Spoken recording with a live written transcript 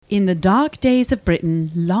In the dark days of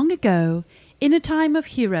Britain, long ago, in a time of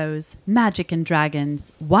heroes, magic and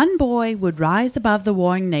dragons, one boy would rise above the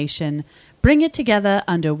warring nation, bring it together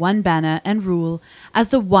under one banner and rule as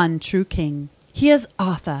the one true king. He is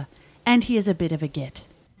Arthur, and he is a bit of a git.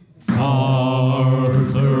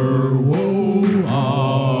 Arthur, whoa,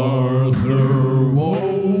 Arthur,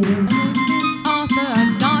 whoa. Is Arthur,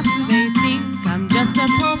 I'm not who they think. I'm just a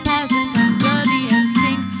poor peasant, I'm dirty and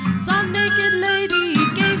stink. Some naked lady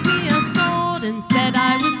gave me a sword and said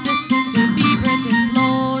I was destined to be Britain's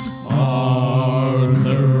lord.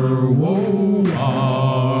 Arthur, whoa,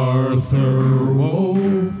 Arthur,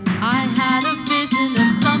 whoa. I had a vision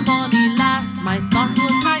of some bonny lass. My thoughts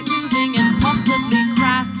were quite moving and possibly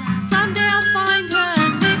crass. Someday I'll find her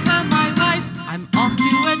and make her my wife. I'm off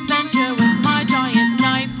to adventure with my giant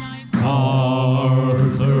knife.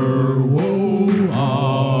 Arthur, whoa,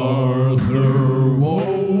 Arthur, whoa.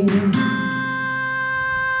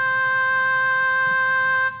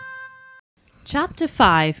 Chapter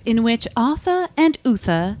 5, in which Arthur and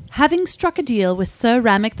Uther, having struck a deal with Sir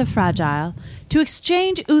Ramek the Fragile, to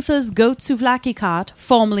exchange Uther's goat souvlaki cart,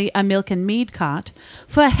 formerly a milk and mead cart,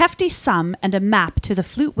 for a hefty sum and a map to the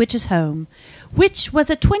Flute Witch's home, which was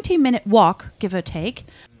a 20-minute walk, give or take.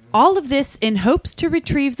 All of this in hopes to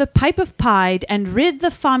retrieve the pipe of Pied and rid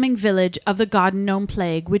the farming village of the garden gnome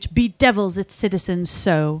plague, which bedevils its citizens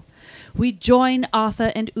so. We join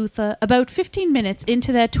Arthur and Uther about 15 minutes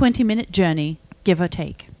into their 20-minute journey, give or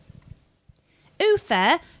take.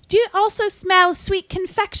 Uther, do you also smell sweet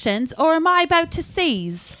confections, or am I about to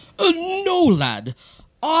seize? No, lad.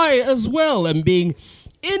 I as well am being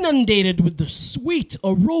inundated with the sweet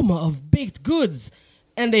aroma of baked goods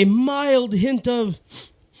and a mild hint of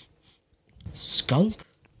skunk.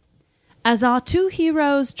 As our two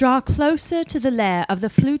heroes draw closer to the lair of the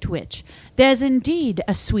Flute Witch, there's indeed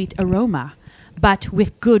a sweet aroma. But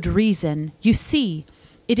with good reason. You see,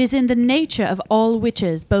 it is in the nature of all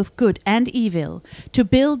witches, both good and evil, to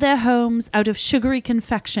build their homes out of sugary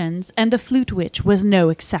confections, and the Flute Witch was no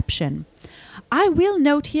exception. I will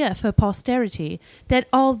note here for posterity that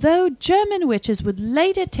although German witches would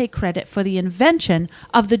later take credit for the invention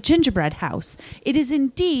of the gingerbread house, it is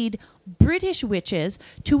indeed British witches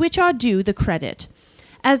to which are due the credit.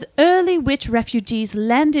 As early witch refugees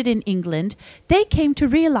landed in England, they came to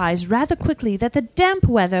realize rather quickly that the damp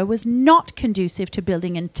weather was not conducive to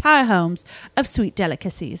building entire homes of sweet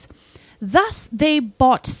delicacies. Thus, they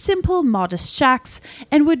bought simple, modest shacks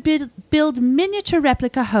and would build miniature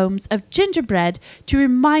replica homes of gingerbread to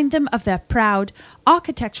remind them of their proud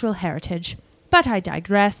architectural heritage. But I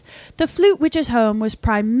digress. The Flute Witch's home was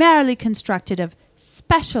primarily constructed of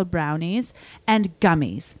special brownies and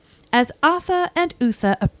gummies. As Arthur and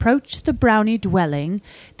Uther approached the brownie dwelling,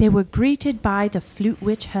 they were greeted by the Flute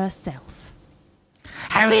Witch herself.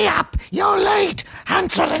 Hurry up! You're late!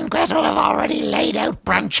 Hansel and Gretel have already laid out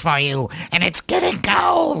brunch for you, and it's getting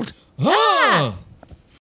cold! Ah!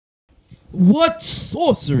 What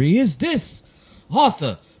sorcery is this?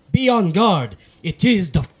 Arthur, be on guard. It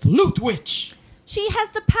is the Flute Witch. She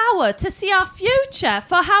has the power to see our future,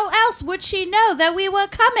 for how else would she know that we were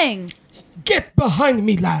coming? Get behind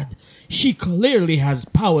me, lad. She clearly has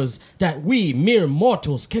powers that we mere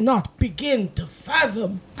mortals cannot begin to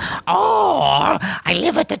fathom. Or I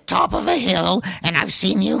live at the top of a hill, and I've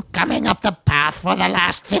seen you coming up the path for the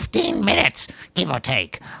last 15 minutes, give or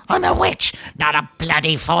take. I'm a witch, not a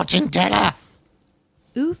bloody fortune teller.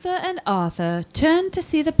 Uther and Arthur turned to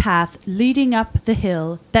see the path leading up the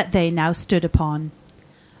hill that they now stood upon.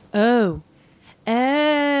 Oh.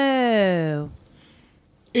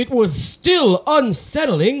 It was still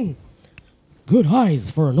unsettling. Good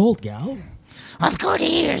eyes for an old gal. I've good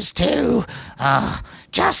ears, too.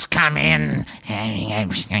 Just come in.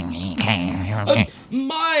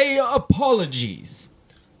 My apologies.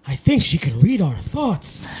 I think she can read our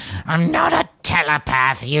thoughts. I'm not a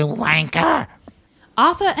telepath, you wanker.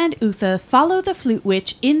 Arthur and Uther follow the Flute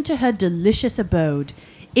Witch into her delicious abode.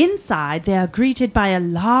 Inside, they are greeted by a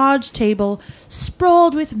large table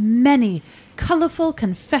sprawled with many colorful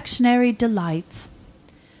confectionery delights.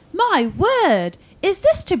 My word! Is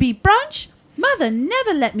this to be brunch? Mother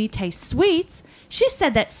never let me taste sweets. She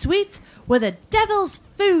said that sweets were the devil's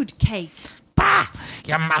food cake. Bah!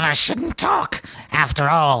 Your mother shouldn't talk. After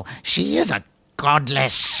all, she is a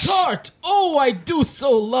godless... Tart! Oh, I do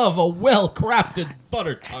so love a well-crafted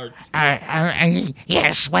butter tart.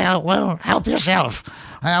 Yes, well, help yourself.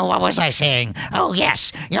 What was I saying? Oh,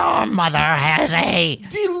 yes, your mother has a...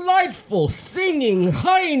 Delightful singing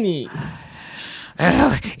hiney.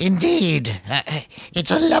 Oh, indeed.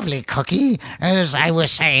 It's a lovely cookie. As I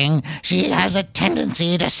was saying, she has a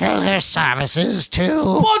tendency to sell her services to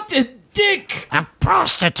Spotted Dick! a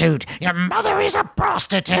prostitute. Your mother is a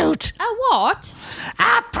prostitute. A what?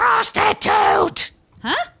 A prostitute!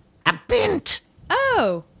 Huh? A bint.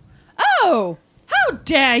 Oh. Oh! How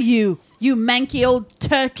dare you, you manky old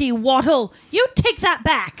turkey waddle! You take that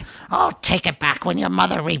back! I'll take it back when your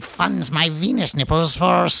mother refunds my Venus nipples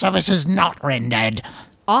for services not rendered.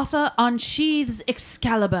 Arthur unsheathes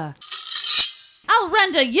Excalibur. I'll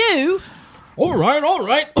render you! All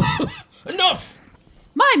right. Enough!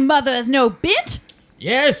 My mother has no bint!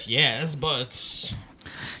 Yes, but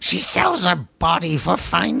She sells her body for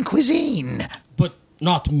fine cuisine.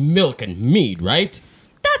 not milk and meat, right?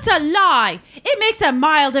 That's a lie! It makes a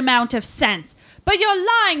mild amount of sense. But you're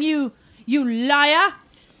lying, you liar!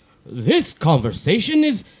 This conversation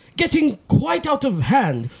is getting quite out of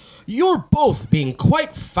hand. You're both being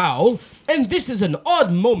quite foul, and this is an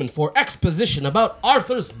odd moment for exposition about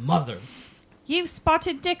Arthur's mother. You've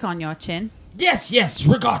spotted Dick on your chin. Yes,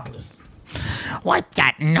 regardless. Wipe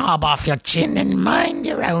that knob off your chin and mind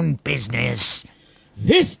your own business.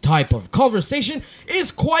 This type of conversation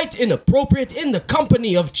is quite inappropriate in the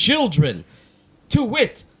company of children. To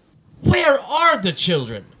wit, where are the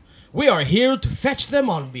children? We are here to fetch them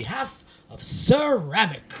on behalf of Sir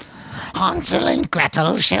Ramek. Hansel and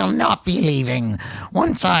Gretel shall not be leaving.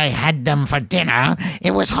 Once I had them for dinner,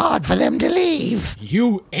 it was hard for them to leave.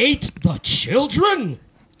 You ate the children?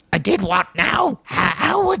 I did what now?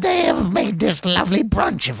 How would they have made this lovely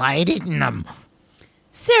brunch if I had eaten them?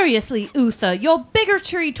 Seriously, Uther, your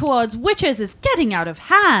bigotry towards witches is getting out of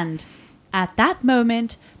hand. At that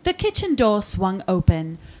moment, the kitchen door swung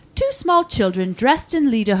open. Two small children dressed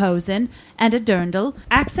in lederhosen and a dirndl,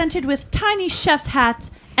 accented with tiny chef's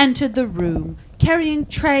hats, entered the room, carrying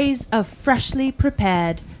trays of freshly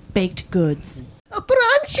prepared baked goods. A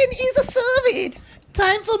bruncheon is served.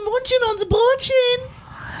 Time for munching on the bruncheon.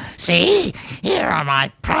 See, here are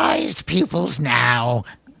my prized pupils now.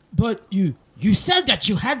 But you said that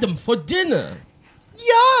you had them for dinner.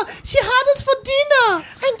 Yeah, she had us for dinner.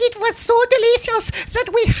 And it was so delicious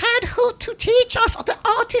that we had her to teach us the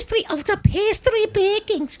artistry of the pastry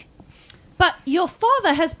baking. But your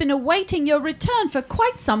father has been awaiting your return for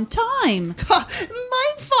quite some time.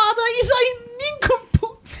 Mein Vater ist ein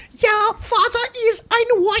Nincompoop. Ja, Vater ist ein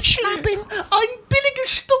Waschlappen. Ein billiges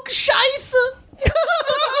Stück Scheiße.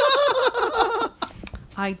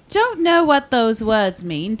 I don't know what those words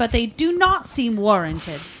mean, but they do not seem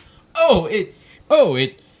warranted.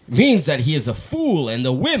 It means that he is a fool and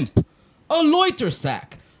a wimp, a loiter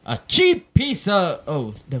sack, a cheap piece of...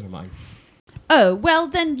 Oh, never mind. Oh, well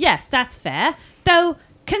then, yes, that's fair. Though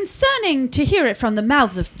concerning to hear it from the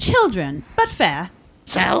mouths of children, but fair.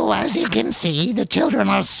 So, as you can see, the children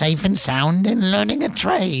are safe and sound in learning a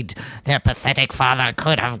trade. Their pathetic father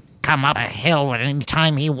could have come up a hill at any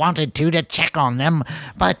time he wanted to check on them,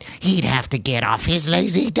 but he'd have to get off his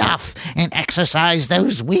lazy duff and exercise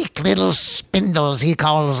those weak little spindles he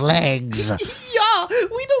calls legs. Yeah,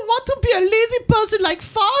 we don't want to be a lazy person like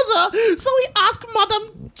Father, so we ask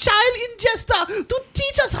Madame Child Ingester to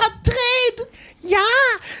teach us her trade.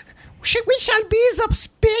 Yeah, we shall be the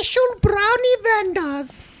special brownie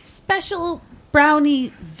vendors. Special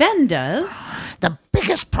brownie vendors? The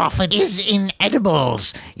biggest profit is in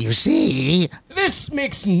edibles. You see, This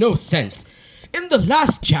makes no sense. In the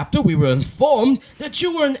last chapter, we were informed that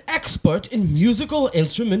you were an expert in musical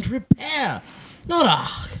instrument repair, not a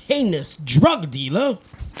heinous drug dealer.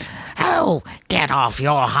 oh, get off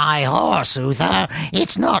your high horse, Uther.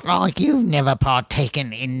 It's not like you've never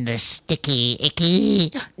partaken in the sticky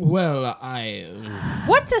icky. Well,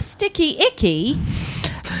 What's a sticky icky?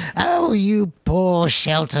 Oh, you poor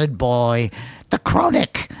sheltered boy. The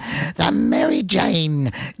chronic, the Mary Jane,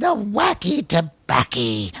 the wacky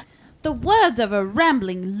tobacco. The words of a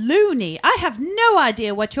rambling loony. I have no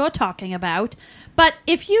idea what you're talking about. But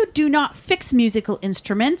if you do not fix musical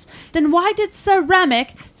instruments, then why did Sir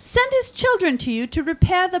Ramek send his children to you to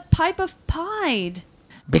repair the pipe of Pied?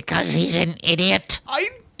 Because he's an idiot. Ein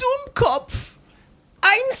Dummkopf.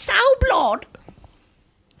 Ein Saublot.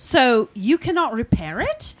 So you cannot repair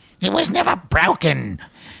it? It was never broken.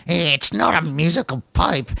 It's not a musical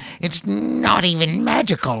pipe. It's not even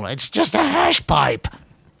magical. It's just a hash pipe.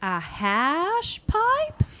 A hash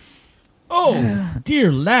pipe? Oh,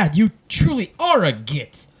 dear lad, you truly are a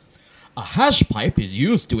git. A hash pipe is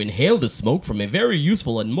used to inhale the smoke from a very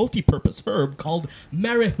useful and multi-purpose herb called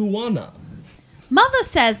marijuana. Mother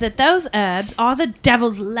says that those herbs are the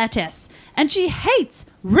devil's lettuce, and she hates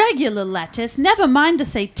regular lettuce, never mind the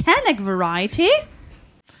satanic variety.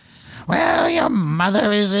 Well, your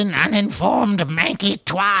mother is an uninformed manky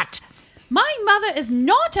twat. My mother is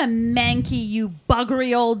not a manky, you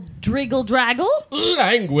buggery old driggle-draggle.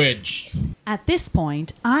 Language! At this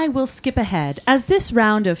point, I will skip ahead, as this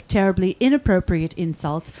round of terribly inappropriate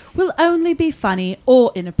insults will only be funny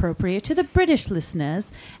or inappropriate to the British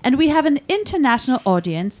listeners, and we have an international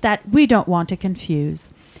audience that we don't want to confuse.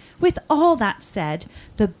 With all that said,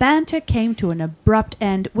 the banter came to an abrupt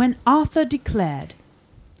end when Arthur declared,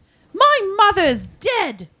 "My mother's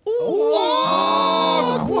dead!"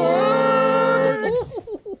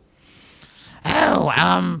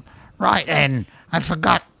 Oh, right then. I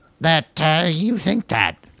forgot that you think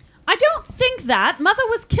that. I don't think that. Mother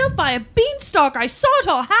was killed by a beanstalk. I saw it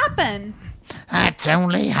all happen. That's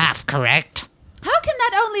only half correct. How can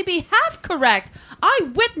that only be half correct? I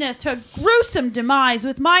witnessed her gruesome demise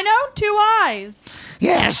with mine own 2 eyes.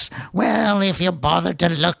 Yes, well, if you bothered to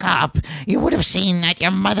look up, you would have seen that your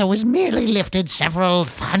mother was merely lifted several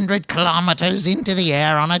 100 kilometers into the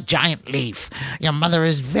air on a giant leaf. Your mother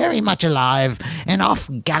is very much alive and off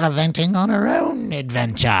gallivanting on her own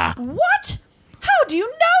adventure. What? How do you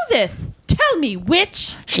know this? Tell me,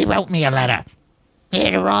 witch. She wrote me a letter.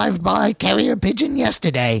 It arrived by carrier pigeon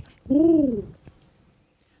yesterday.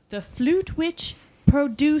 The flute witch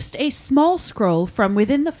produced a small scroll from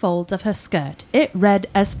within the folds of her skirt. It read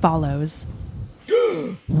as follows.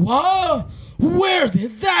 What? Where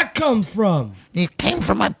did that come from? It came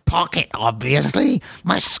from my pocket, obviously.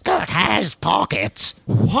 My skirt has pockets.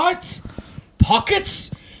 What?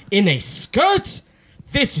 Pockets? In a skirt?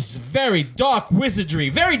 This is very dark wizardry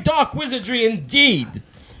indeed.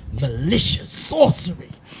 Malicious sorcery.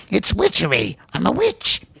 It's witchery. I'm a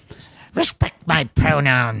witch. Respect my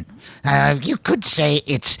pronoun. You could say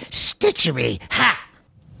it's stitchery. Ha!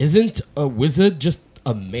 Isn't a wizard just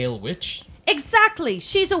a male witch? Exactly.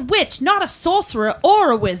 She's a witch, not a sorcerer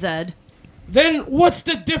or a wizard. Then what's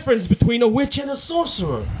the difference between a witch and a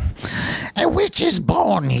sorcerer? A witch is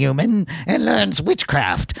born human and learns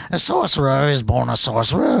witchcraft. A sorcerer is born a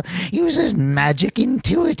sorcerer, uses magic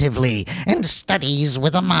intuitively, and studies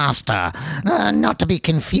with a master. Not to be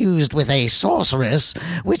confused with a sorceress,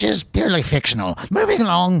 which is purely fictional. Moving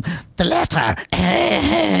along, the letter.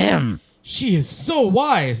 She is so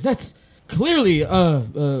wise. That's clearly,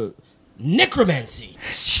 necromancy.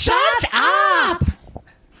 Shut up!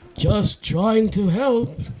 Just trying to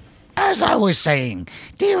help. As I was saying,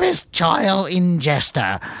 dearest child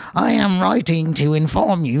Ingester, I am writing to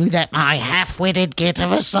inform you that my half-witted git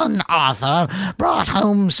of a son Arthur brought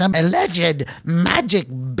home some alleged magic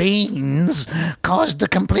beans, caused the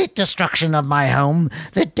complete destruction of my home,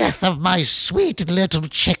 the death of my sweet little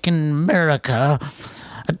chicken Miraca.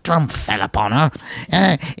 A drum fell upon her.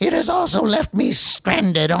 It has also left me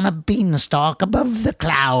stranded on a beanstalk above the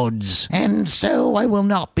clouds, and so I will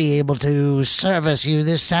not be able to service you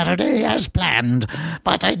this Saturday as planned.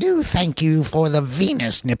 But I do thank you for the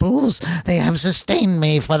Venus nipples. They have sustained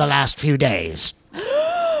me for the last few days.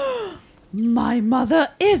 My mother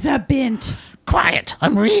is a bint. Quiet,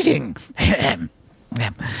 I'm reading.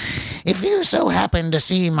 If you so happen to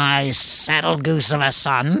see my saddle goose of a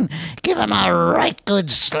son, give him a right good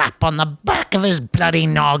slap on the back of his bloody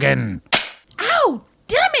noggin. Ow!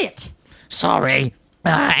 Damn it! Sorry.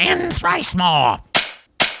 And thrice more.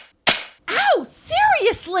 Ow!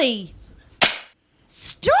 Seriously!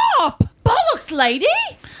 Stop! Bollocks, lady!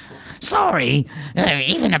 Sorry.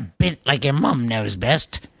 Even a bit like your mum knows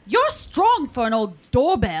best. You're strong for an old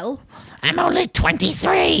doorbell. I'm only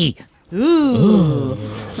 23. Ooh.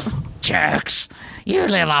 Jerks. You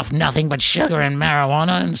live off nothing but sugar and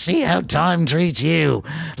marijuana and see how time treats you.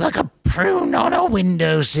 Like a prune on a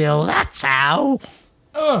windowsill, that's how.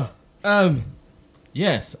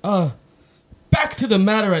 Yes, back to the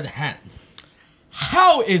matter at hand.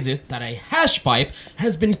 How is it that a hash pipe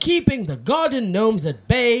has been keeping the garden gnomes at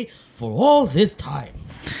bay for all this time?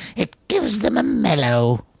 It gives them a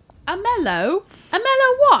mellow. A mellow? A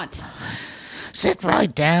mellow what? Sit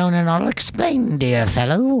right down and I'll explain, dear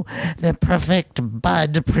fellow. The perfect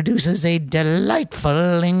bud produces a delightful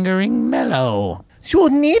lingering mellow. You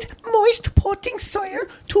need moist potting soil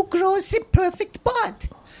to grow the perfect bud.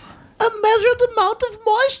 A measured amount of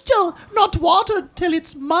moisture, not watered till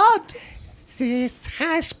it's mud. This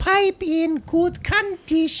hash pipe in good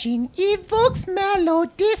condition evokes mellow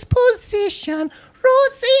disposition,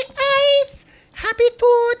 rosy eyes, happy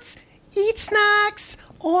thoughts, eat snacks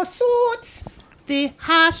or sorts. The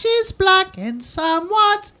hash is black and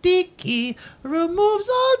somewhat sticky, removes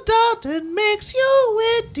all doubt and makes you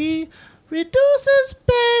witty, reduces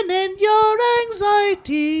pain and your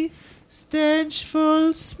anxiety,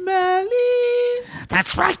 stenchful, smelly.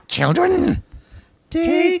 That's right, children.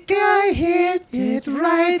 Take a hit, it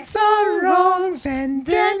rights our wrongs, and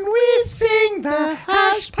then we sing the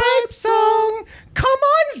hash pipe song. Come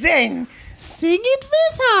on, then, sing it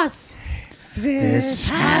with us. This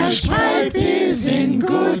hash pipe is in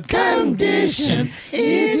good condition.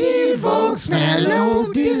 It evokes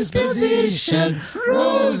mellow disposition,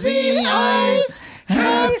 rosy eyes,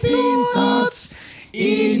 happy thoughts,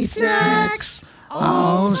 eat snacks,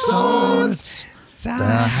 all sorts. The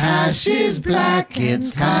hash is black,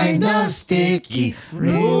 it's kinda sticky,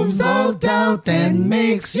 removes all doubt and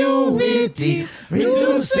makes you witty,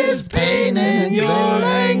 reduces pain and your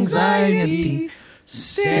anxiety,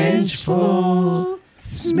 stenchful,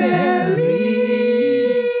 smelly.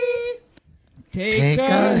 Take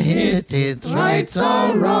a hit, it rights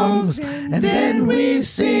all wrongs, and then we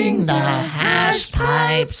sing the hash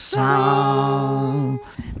pipe song.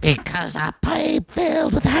 Because a pipe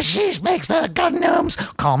filled with hashish makes the gun gnomes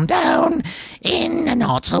calm down in a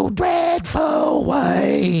not so dreadful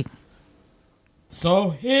way.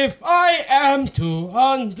 So if I am to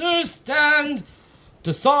understand,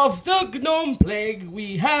 to solve the gnome plague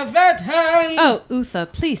we have at hand. Oh, Uther,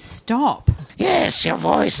 please stop. Yes, your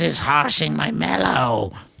voice is harshing my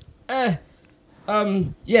mellow.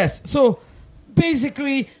 Yes. So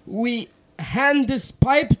basically, we hand this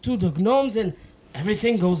pipe to the gnomes and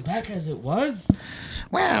everything goes back as it was?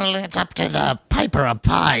 Well, it's up to the Piper of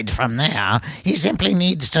Pied from there. He simply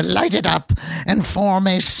needs to light it up and form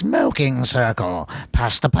a smoking circle.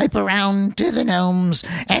 Pass the pipe around to the gnomes,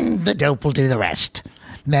 and the dope will do the rest.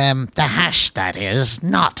 The hash, that is,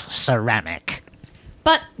 not ceramic.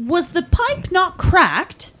 But was the pipe not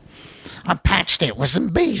cracked? I patched it with some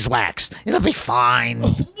beeswax. It'll be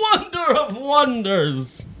fine. Wonder of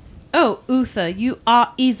wonders! Oh, Uther, you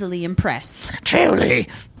are easily impressed. Truly.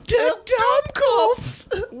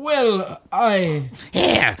 Dummkopf! Well,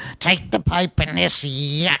 Here, take the pipe and this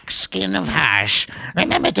yak skin of hash.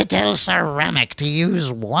 Remember to tell ceramic to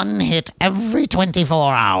use one hit every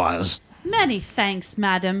 24 hours. Many thanks,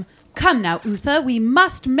 madam. Come now, Uther, we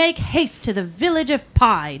must make haste to the village of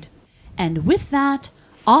Pied. And with that,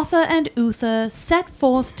 Arthur and Uther set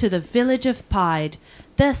forth to the village of Pied,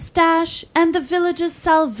 their stash and the village's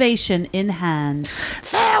salvation in hand.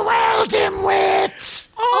 Farewell, dimwits!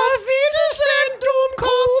 Auf Wiedersehen,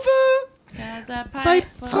 Dummkopf! There's a pipe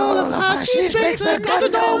Full of hashish makes the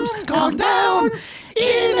good gnomes calm down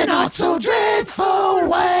in a not so dreadful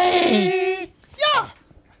way. Yeah!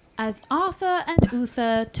 As Arthur and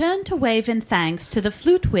Uther turned to wave in thanks to the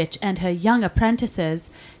flute witch and her young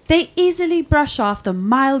apprentices, they easily brush off the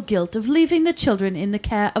mild guilt of leaving the children in the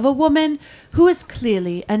care of a woman who is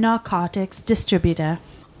clearly a narcotics distributor.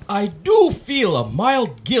 I do feel a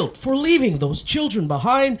mild guilt for leaving those children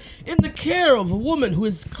behind in the care of a woman who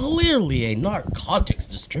is clearly a narcotics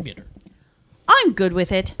distributor. I'm good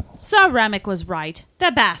with it. Ceramic was right.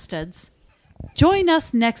 They're bastards. Join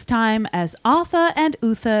us next time as Arthur and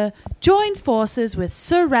Uther join forces with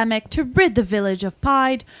Ceramic to rid the village of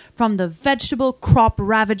Pied from the vegetable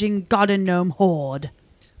crop-ravaging garden gnome horde.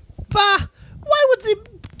 Bah! Why would they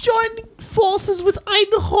join forces with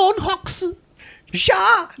Einhornhox?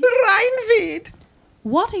 Ja, Reinweed!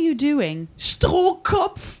 What are you doing?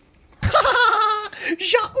 Strohkopf!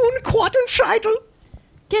 Ja, Unquart und Scheitel!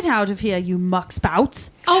 Get out of here, you muckspouts.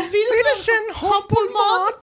 Auf Wiedersehen, Humpelmann!